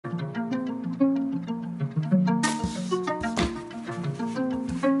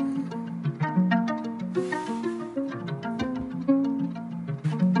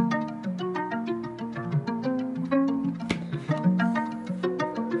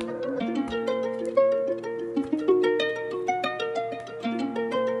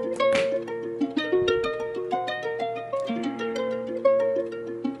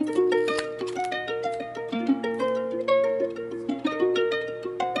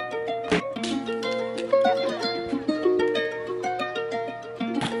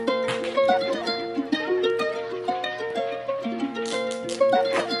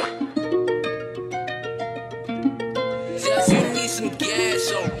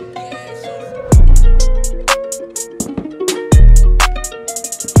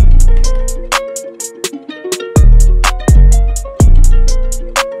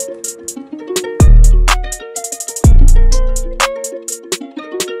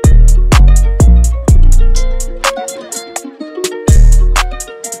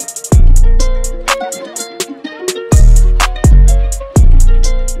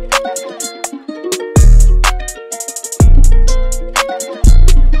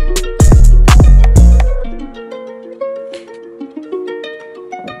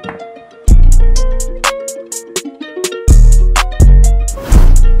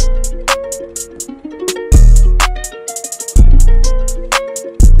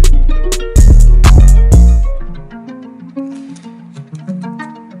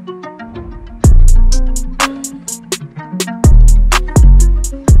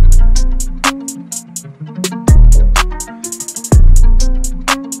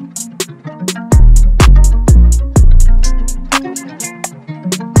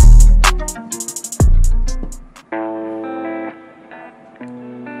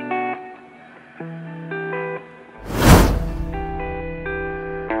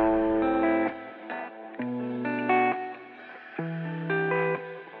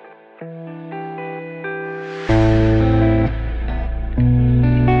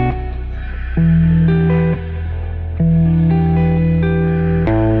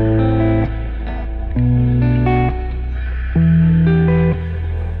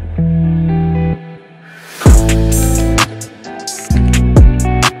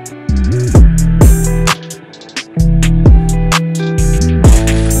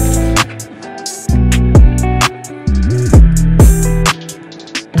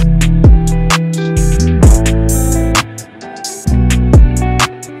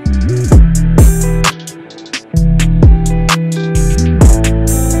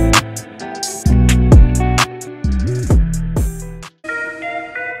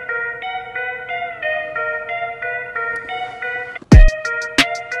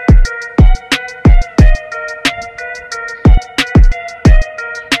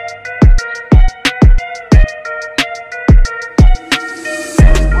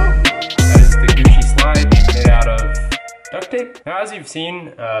tape. Now, as you've seen,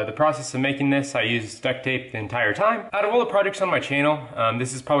 the process of making this, I used duct tape the entire time. Out of all the projects on my channel,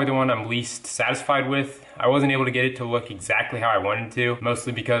 this is probably the one I'm least satisfied with. I wasn't able to get it to look exactly how I wanted to,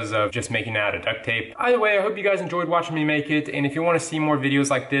 mostly because of just making it out of duct tape. Either way, I hope you guys enjoyed watching me make it, and if you want to see more videos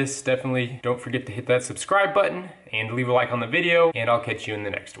like this, definitely don't forget to hit that subscribe button and leave a like on the video, and I'll catch you in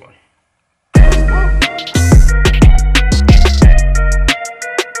the next one.